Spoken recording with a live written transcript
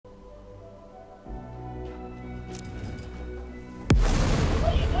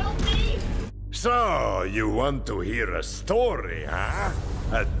So, you want to hear a story, huh?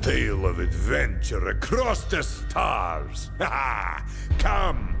 A tale of adventure across the stars.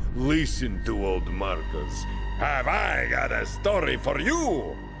 Come, listen to old Marcus. Have I got a story for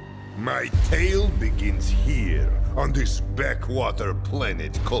you? My tale begins here, on this backwater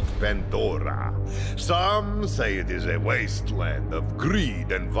planet called Pandora. Some say it is a wasteland of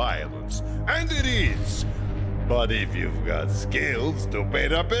greed and violence, and it is. But if you've got skills to pay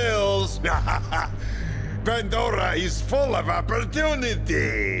the bills, Pandora is full of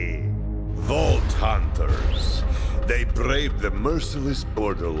opportunity. Vault hunters. They brave the merciless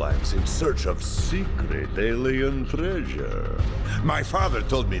Borderlands in search of secret alien treasure. My father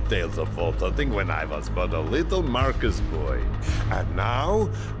told me tales of vault hunting when I was but a little Marcus boy. And now,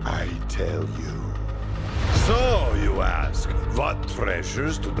 I tell you. So, you ask, what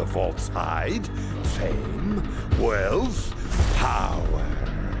treasures do the vaults hide? Fame? Wealth? Power?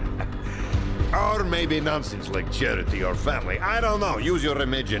 Or maybe nonsense like charity or family. I don't know. Use your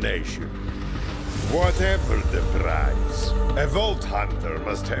imagination. Whatever the prize, a vault hunter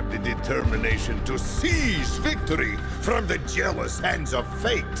must have the determination to seize victory from the jealous hands of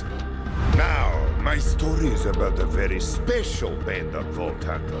fate. Now, my story is about a very special band of vault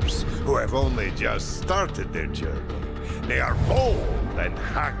hunters who have only just started their journey. They are bold and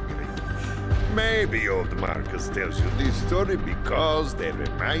hungry. Maybe old Marcus tells you this story because they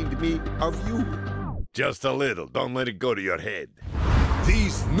remind me of you. Just a little, don't let it go to your head.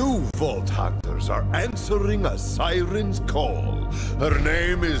 These new Vault Hunters are answering a siren's call. Her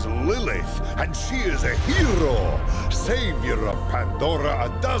name is Lilith, and she is a hero, savior of Pandora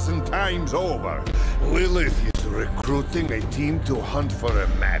a dozen times over. Lilith is recruiting a team to hunt for a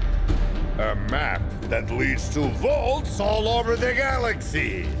map. A map that leads to vaults all over the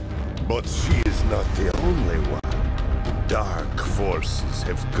galaxy. But she is not the only one. Dark forces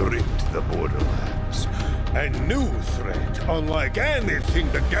have gripped the Borderlands. A new threat, unlike anything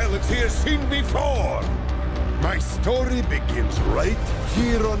the galaxy has seen before. My story begins right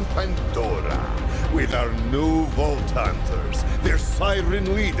here on Pandora, with our new Vault Hunters, their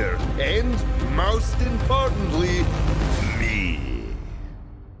siren leader, and, most importantly, me.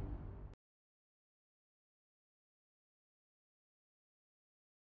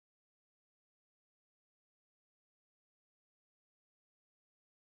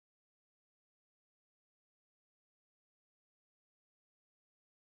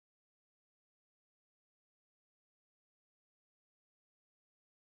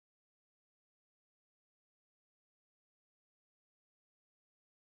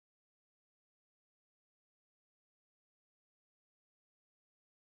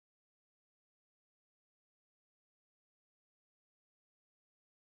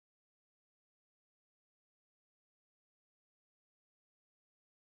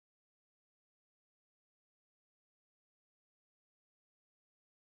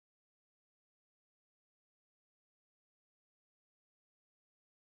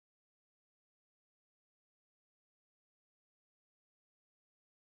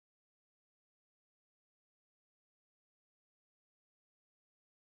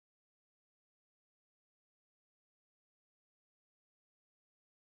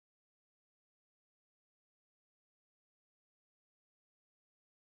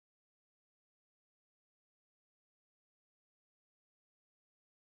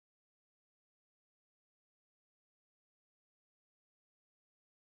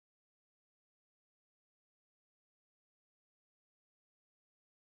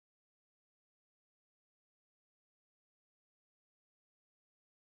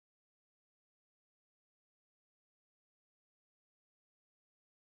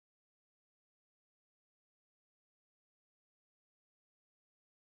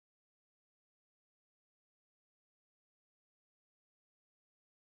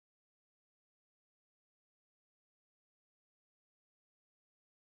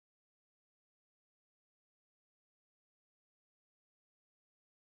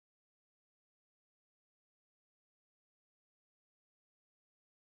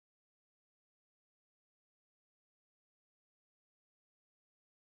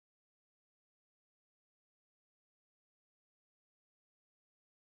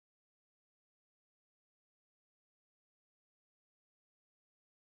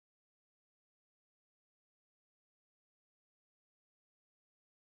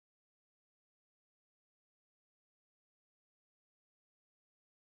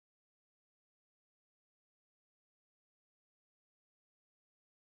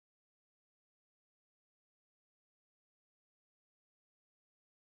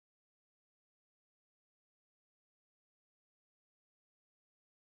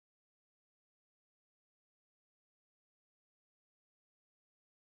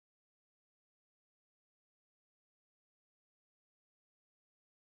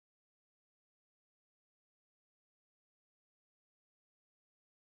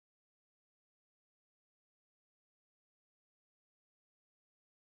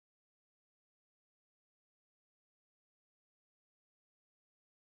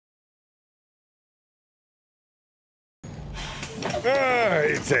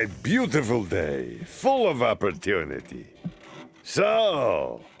 It's a beautiful day, full of opportunity.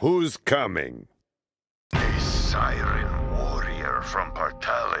 So, who's coming? A siren warrior from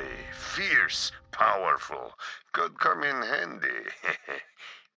Partali. Fierce, powerful. Could come in handy.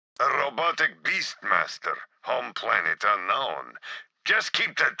 A robotic beastmaster. Home planet unknown. Just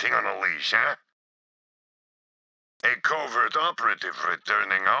keep that thing on a leash, huh? A covert operative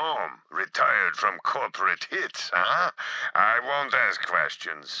returning home. Retired from corporate hits, huh? I won't ask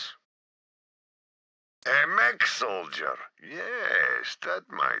questions. A mech soldier. Yes, that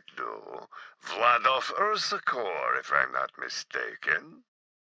might do. Vladov Ursakor, if I'm not mistaken.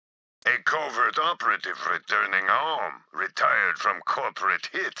 A covert operative returning home. Retired from corporate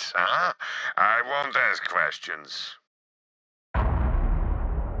hits, huh? I won't ask questions.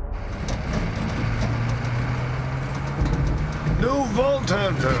 New Vault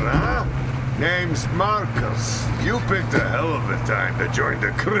Hunter, huh? Name's Marcus. You picked a hell of a time to join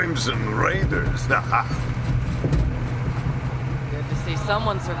the Crimson Raiders. Good to see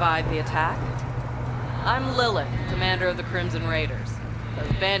someone survived the attack. I'm Lilith, commander of the Crimson Raiders.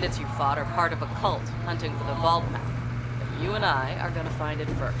 Those bandits you fought are part of a cult hunting for the vault map. But you and I are gonna find it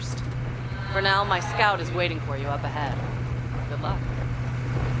first. For now, my scout is waiting for you up ahead. Good luck.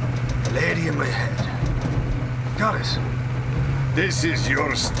 Lady in my head. Got it. This is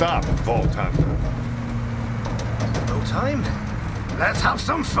your stop, Vault Hunter. No time? Let's have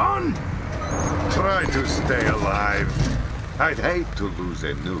some fun! Try to stay alive. I'd hate to lose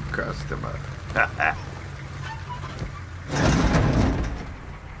a new customer.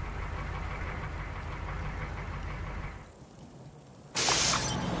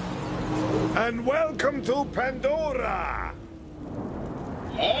 And welcome to Pandora!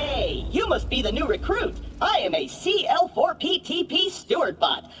 Hey, you must be the new recruit. I am a CL4PTP steward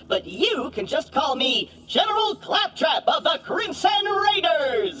bot, but you can just call me General Claptrap of the Crimson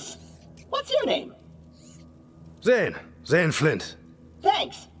Raiders. What's your name? Zane Flint.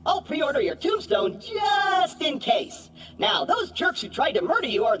 Thanks. I'll pre-order your tombstone just in case. Now, those jerks who tried to murder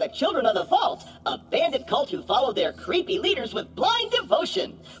you are the Children of the Vault, a bandit cult who follow their creepy leaders with blind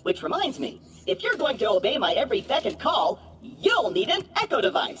devotion. Which reminds me, if you're going to obey my every beck and call, you'll need an Echo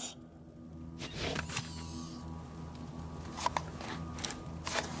device.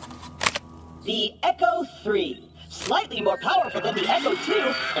 The Echo 3. Slightly more powerful than the Echo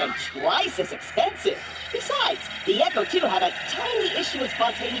 2 and twice as expensive. Besides, the Echo 2 had a tiny issue with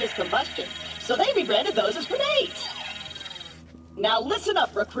spontaneous combustion, so they rebranded those as grenades. Now listen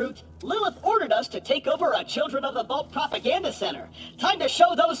up, recruit. Lilith ordered us to take over a Children of the Vault propaganda center. Time to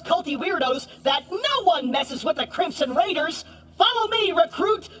show those culty weirdos that no one messes with the Crimson Raiders. Follow me,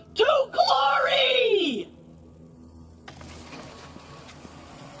 recruit, to glory!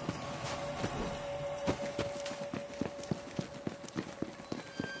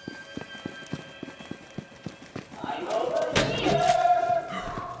 I'm over here!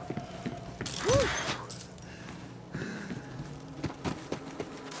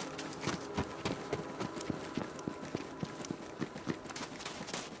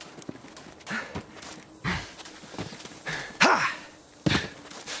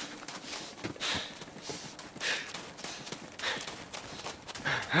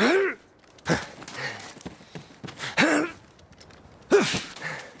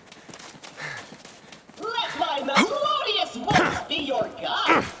 Let my melodious voice be your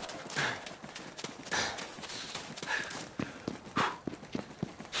guide!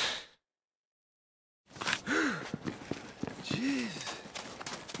 Jeez.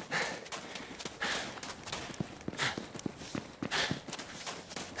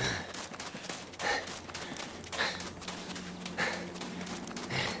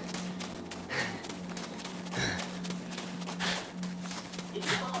 If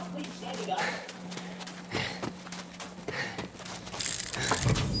you all please standing up.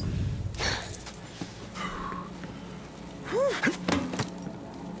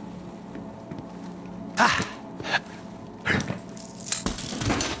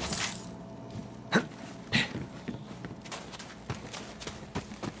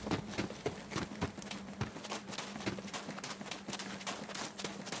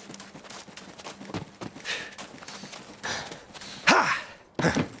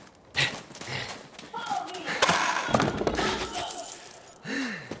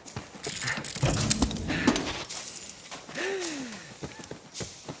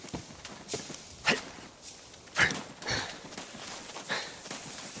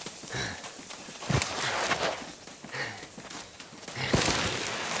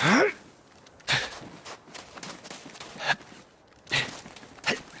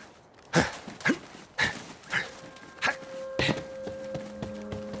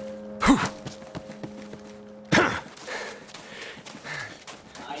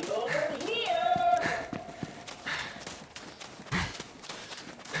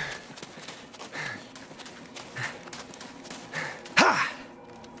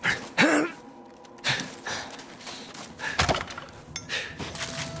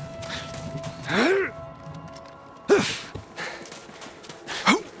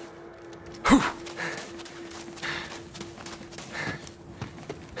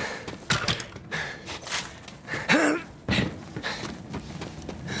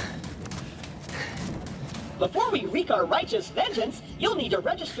 Before we wreak our righteous vengeance, you'll need to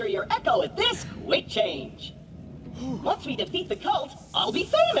register your Echo at this quick change. Once we defeat the cult, I'll be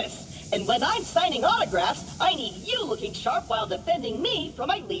famous! And when I'm signing autographs, I need you looking sharp while defending me from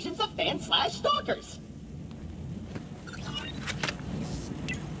my legions of fans/stalkers.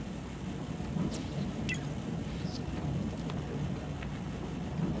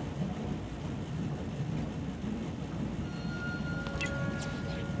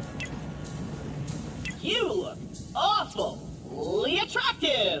 You look awfully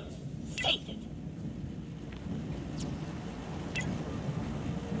attractive! State it.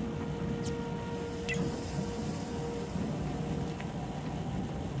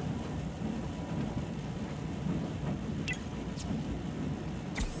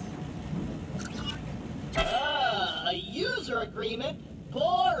 A user agreement?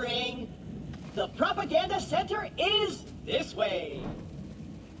 Boring! The propaganda center is this way.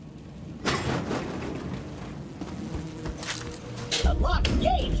 A locked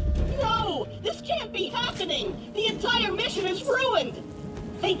gate? No! This can't be happening! The entire mission is ruined!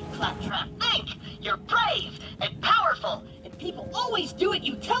 Think, Claptrap, think! You're brave and powerful, and people always do what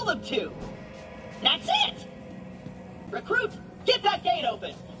you tell them to! That's it! Recruit, get that gate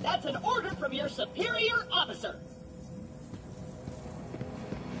open! That's an order from your superior officer!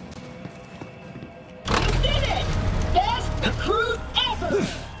 You did it! Best recruit ever!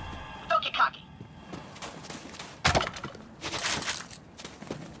 Don't get cocky.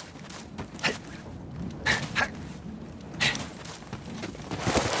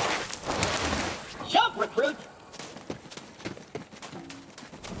 Jump, recruit!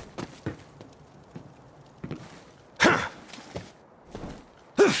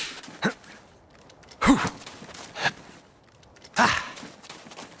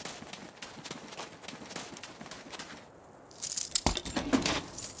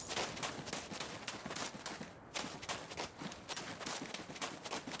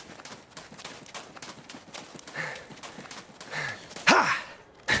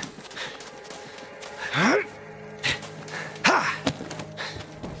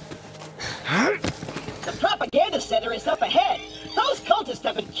 The propaganda center is up ahead. Those cultists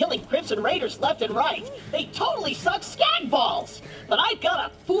have been killing Crimson Raiders left and right. They totally suck skag balls. But I've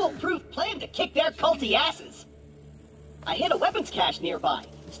got a foolproof plan to kick their culty asses. I hit a weapons cache nearby.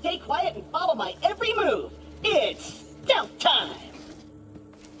 Stay quiet and follow my every move. It's stealth time.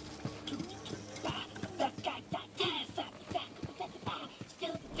 Stealth time.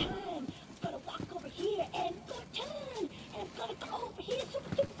 I'm gonna walk over here and go turn. And I'm gonna go over here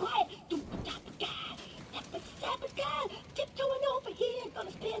super quiet. Tiptoeing over here,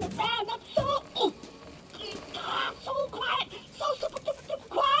 gonna spin around. I'm so quiet, so super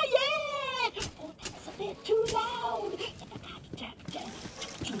quiet. Oh, that's a bit too loud.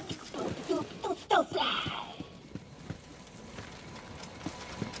 Stealth fly.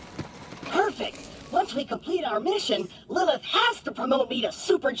 Perfect. Once we complete our mission, Lilith has to promote me to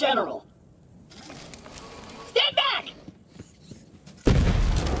Super General. Stand back!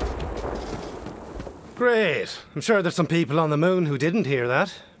 Great. I'm sure there's some people on the moon who didn't hear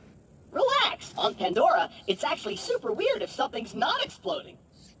that. Relax! On Pandora, it's actually super weird if something's not exploding.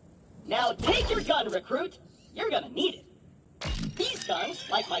 Now take your gun, recruit. You're gonna need it. These guns,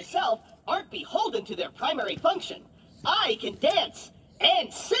 like myself, aren't beholden to their primary function. I can dance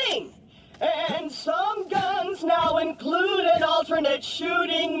and sing! And some guns now include an alternate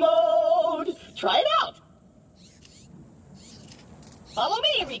shooting mode. Try it out! Follow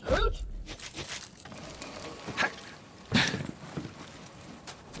me, recruit!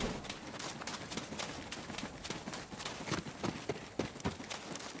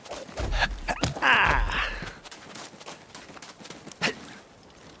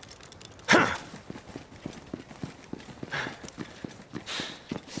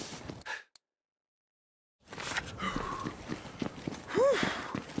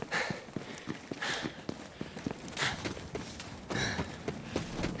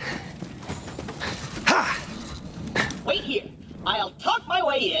 Wait here. I'll talk my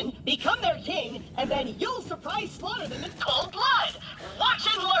way in, become their king, and then you'll surprise slaughter them in cold blood. Watch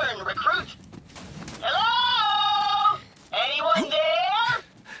and learn, recruit. Hello? Anyone there?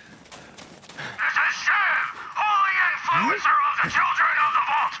 This is Sam, holy influencer of the children of the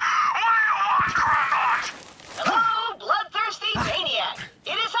vault. What do you want, Grandbot? Hello, bloodthirsty maniac.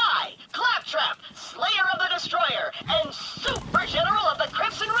 It is I, Claptrap, Slayer of the Destroyer, and Super General of the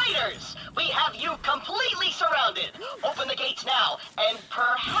Crimson Raiders. We have you completely surrounded. Open the gates now, and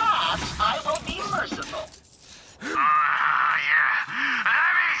perhaps pass, I will be merciful. Yeah.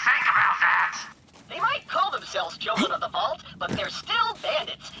 Let me think about that. They might call themselves children of the vault, but they're still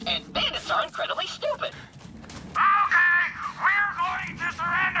bandits, and bandits are incredibly stupid. Okay, we're going to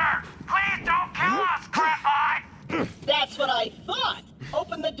surrender. Please don't kill us, Crapeye. That's what I thought.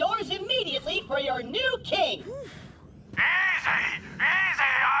 Open the doors immediately for your new king. Easy.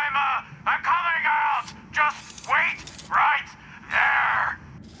 I'm coming out. Just wait right there.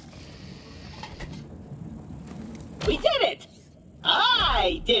 We did it!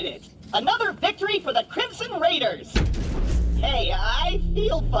 I did it! Another victory for the Crimson Raiders! Hey, I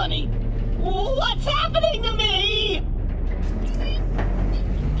feel funny. What's happening to me?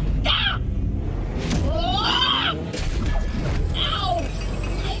 Ah! Ah! Ow!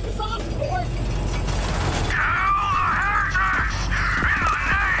 My exhaust port! Kill the heretics in the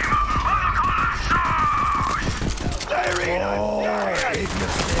name of the Colossus!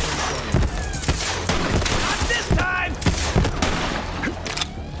 Not this time!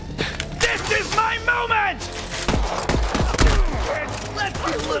 This is my moment! Let's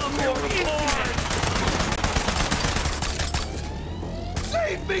be a little more intimate!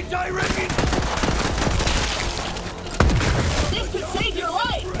 Save me, Tyrene! This could save your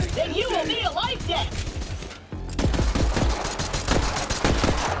life! Then you will need a life debt!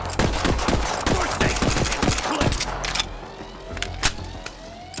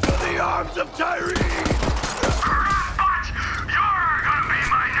 To the arms of Tyrene! But you're gonna be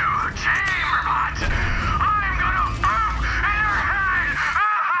my new chamberbot! I'm gonna boom in your head!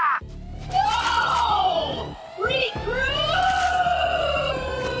 No! Recruit!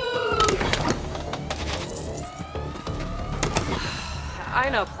 I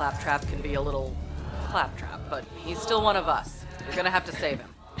know Claptrap can be a little claptrap, but he's still one of us. You're gonna have to save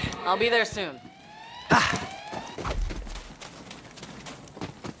him. I'll be there soon.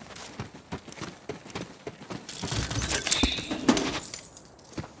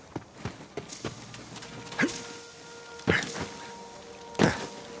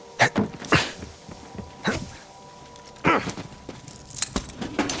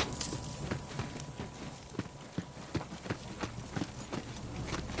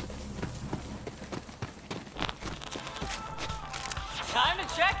 Time to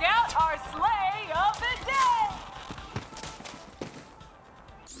check out our sleigh of the day!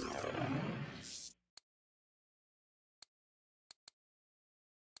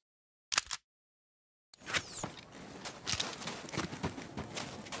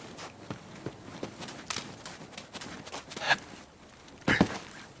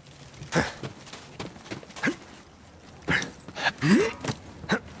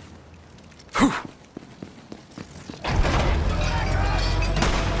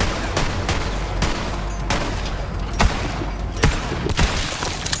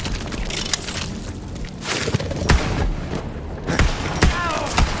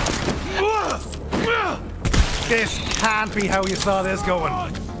 This can't be how you saw this going.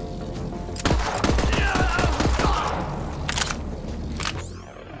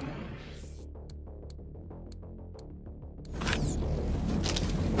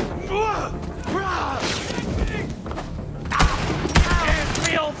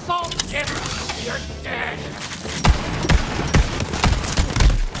 Real salt, you're dead!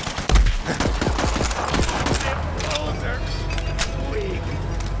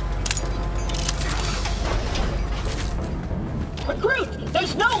 Recruit,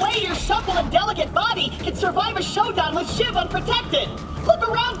 there's no way your supple and delicate body can survive a showdown with Shiv unprotected! Look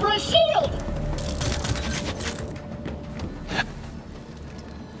around for a shield!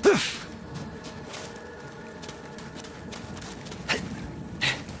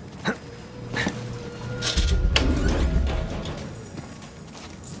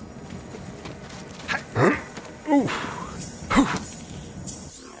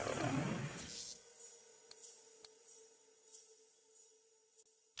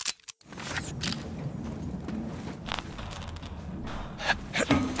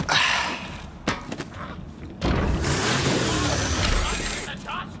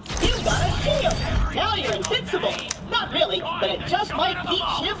 Now you're invincible! Not really, but it just might keep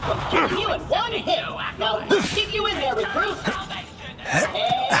Shiv from killing you in one hit! Now, let's get you in there, recruit!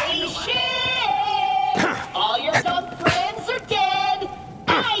 Hey, Shiv! All your dumb friends are dead!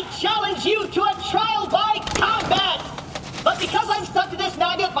 I challenge you to a trial by combat! But because I'm stuck to this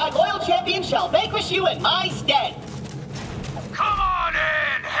magnet, my loyal champion shall vanquish you in my stead! Come on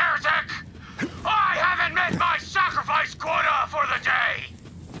in, heretic! I haven't met my sacrifice quota for the day!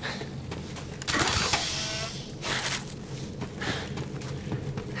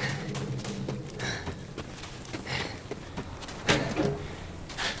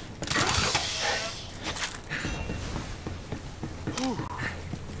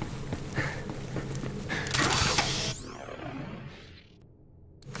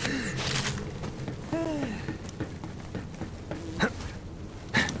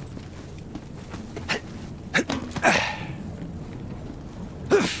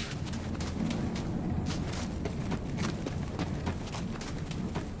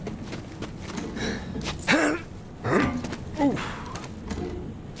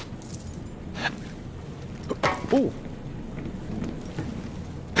 Oh!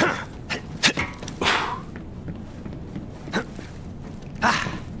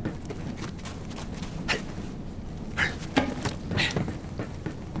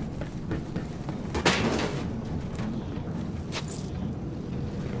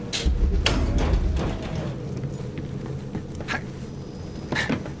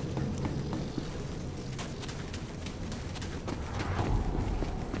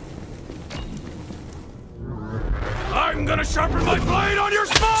 I'm gonna sharpen my blade on your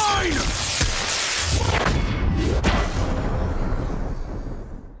spine!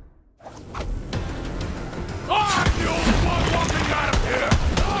 I'm the only one walking out of here!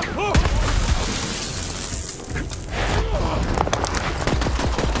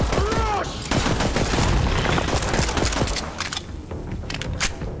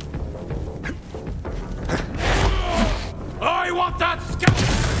 I want that scout!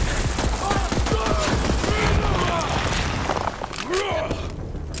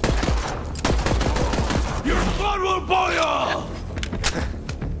 Your blood will boil!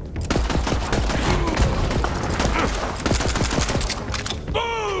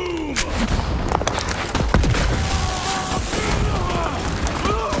 Boom!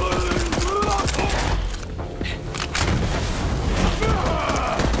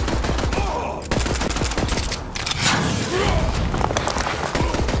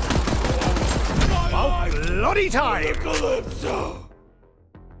 Bloody time! Calypso!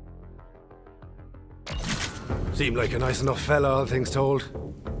 Seemed like a nice enough fella, all things told.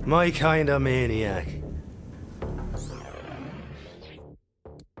 My kind of maniac.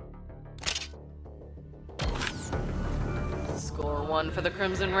 Score 1 for the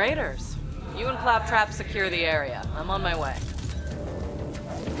Crimson Raiders. You and Claptrap secure the area. I'm on my way.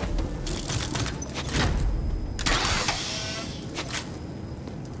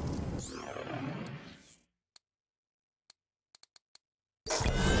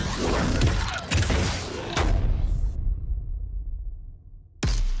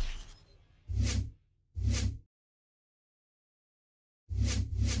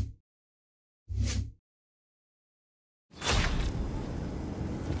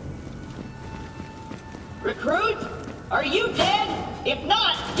 Recruit? Are you dead? If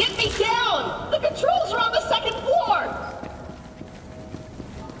not, get me down! The controls are on the second floor!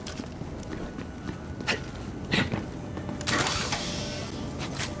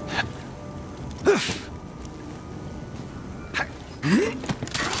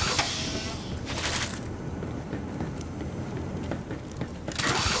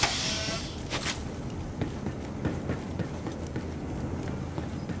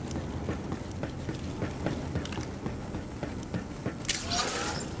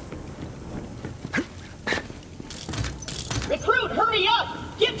 Recruit, hurry up!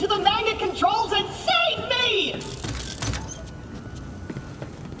 Get to the magnet controls and save me!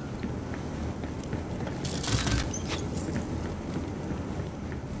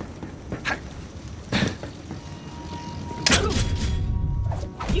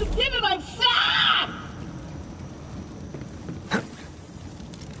 You did it, I'm sad!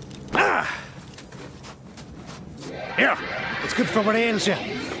 Here, it's good for what ails you.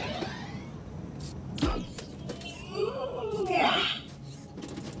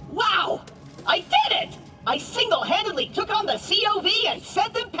 Wow! I did it! I single-handedly took on the COV and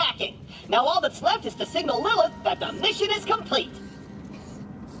sent them packing. Now all that's left is to signal Lilith that the mission is complete.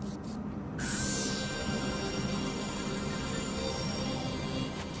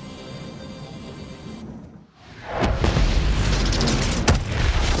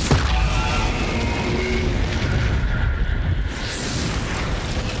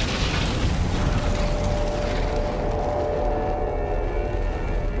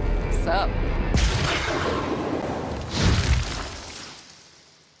 What's up?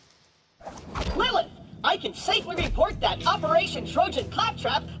 Lilith, I can safely report that Operation Trojan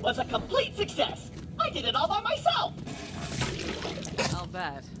Claptrap was a complete success. I did it all by myself. I'll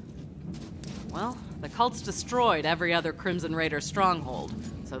bet. Well, the cult's destroyed every other Crimson Raider stronghold,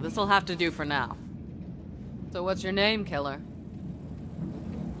 so this'll have to do for now. So what's your name, killer?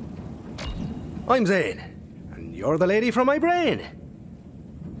 I'm Zane, and you're the lady from my brain.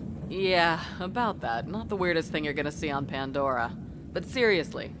 Yeah, about that. Not the weirdest thing you're gonna see on Pandora. But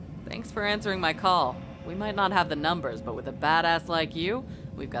seriously, thanks for answering my call. We might not have the numbers, but with a badass like you,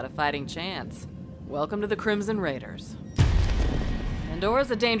 we've got a fighting chance. Welcome to the Crimson Raiders.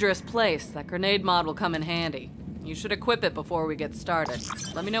 Pandora's a dangerous place. That grenade mod will come in handy. You should equip it before we get started.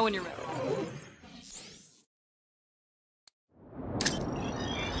 Let me know when you're ready.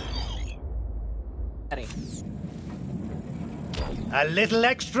 A little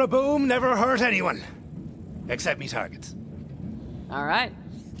extra boom never hurt anyone. Accept me targets. All right.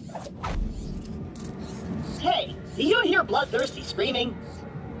 Hey, do you hear bloodthirsty screaming?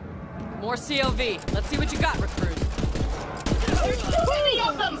 More COV. Let's see what you got, recruit. There's too many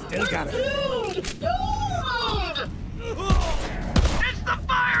of them! Still got it. Doomed! Doomed! It's the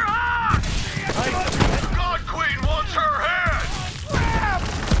Fire Hawk! God Queen wants her head!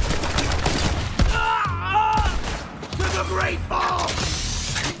 To the Great Ball!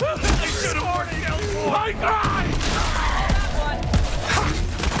 I should have already yelled for my God!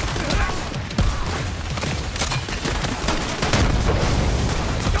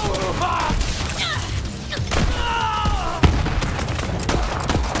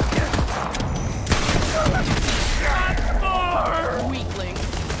 Weakling.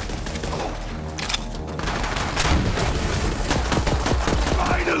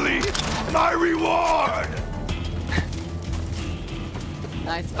 Finally, my reward!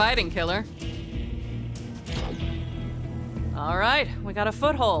 Nice fighting, killer. All right, we got a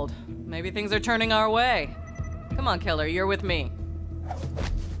foothold. Maybe things are turning our way. Come on, killer, you're with me.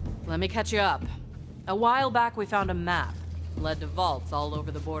 Let me catch you up. A while back, we found a map. Led to vaults all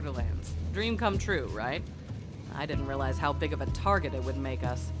over the Borderlands. Dream come true, right? I didn't realize how big of a target it would make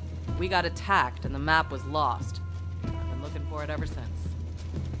us. We got attacked and the map was lost. I've been looking for it ever since.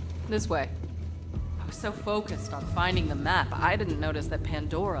 This way. I was so focused on finding the map, I didn't notice that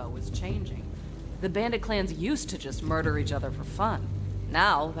Pandora was changing. The bandit clans used to just murder each other for fun.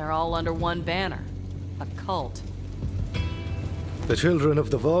 Now, they're all under one banner. A cult. The children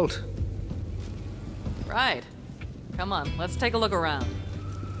of the vault. Right. Come on, let's take a look around.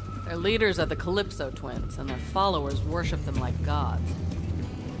 Their leaders are the Calypso twins, and their followers worship them like gods.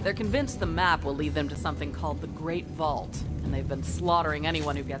 They're convinced the map will lead them to something called the Great Vault, and they've been slaughtering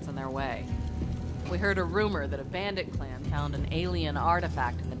anyone who gets in their way. We heard a rumor that a bandit clan found an alien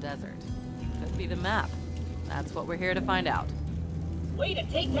artifact in the desert. Could be the map. That's what we're here to find out. Way to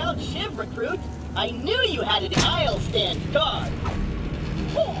take down Shiv, recruit! I knew you had an I'll stand guard!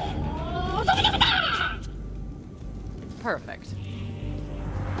 Perfect.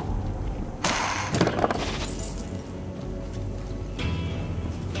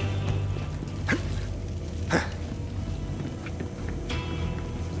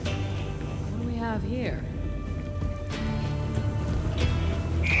 What do we have here?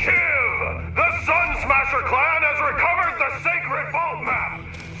 Shiv! The Sun Smasher clan has recovered the sacred vault map!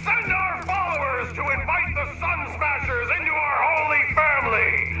 Send our followers to invite the Sun Smashers into our holy family!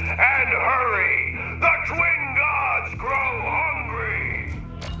 And hurry! The twin gods grow hungry!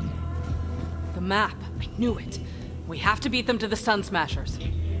 The map. I knew it. We have to beat them to the Sun Smashers.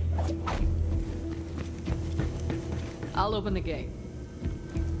 I'll open the gate.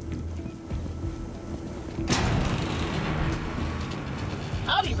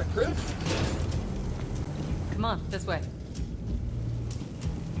 Howdy, recruit! Come on, this way.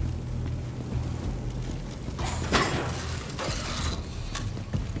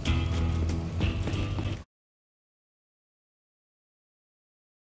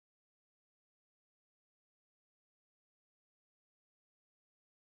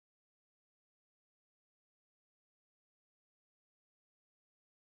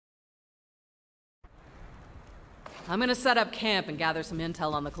 I'm gonna set up camp and gather some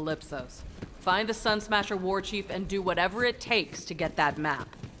intel on the Calypsos. Find the Sun Smasher war chief and do whatever it takes to get that map.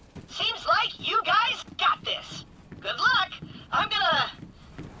 Seems like you guys got this. Good luck. I'm gonna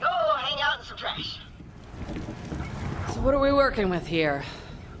go hang out in some trash. So what are we working with here?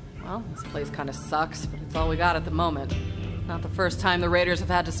 Well, this place kind of sucks, but it's all we got at the moment. Not the first time the Raiders have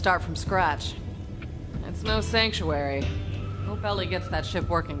had to start from scratch. It's no sanctuary. Hope Ellie gets that ship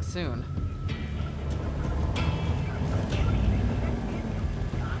working soon.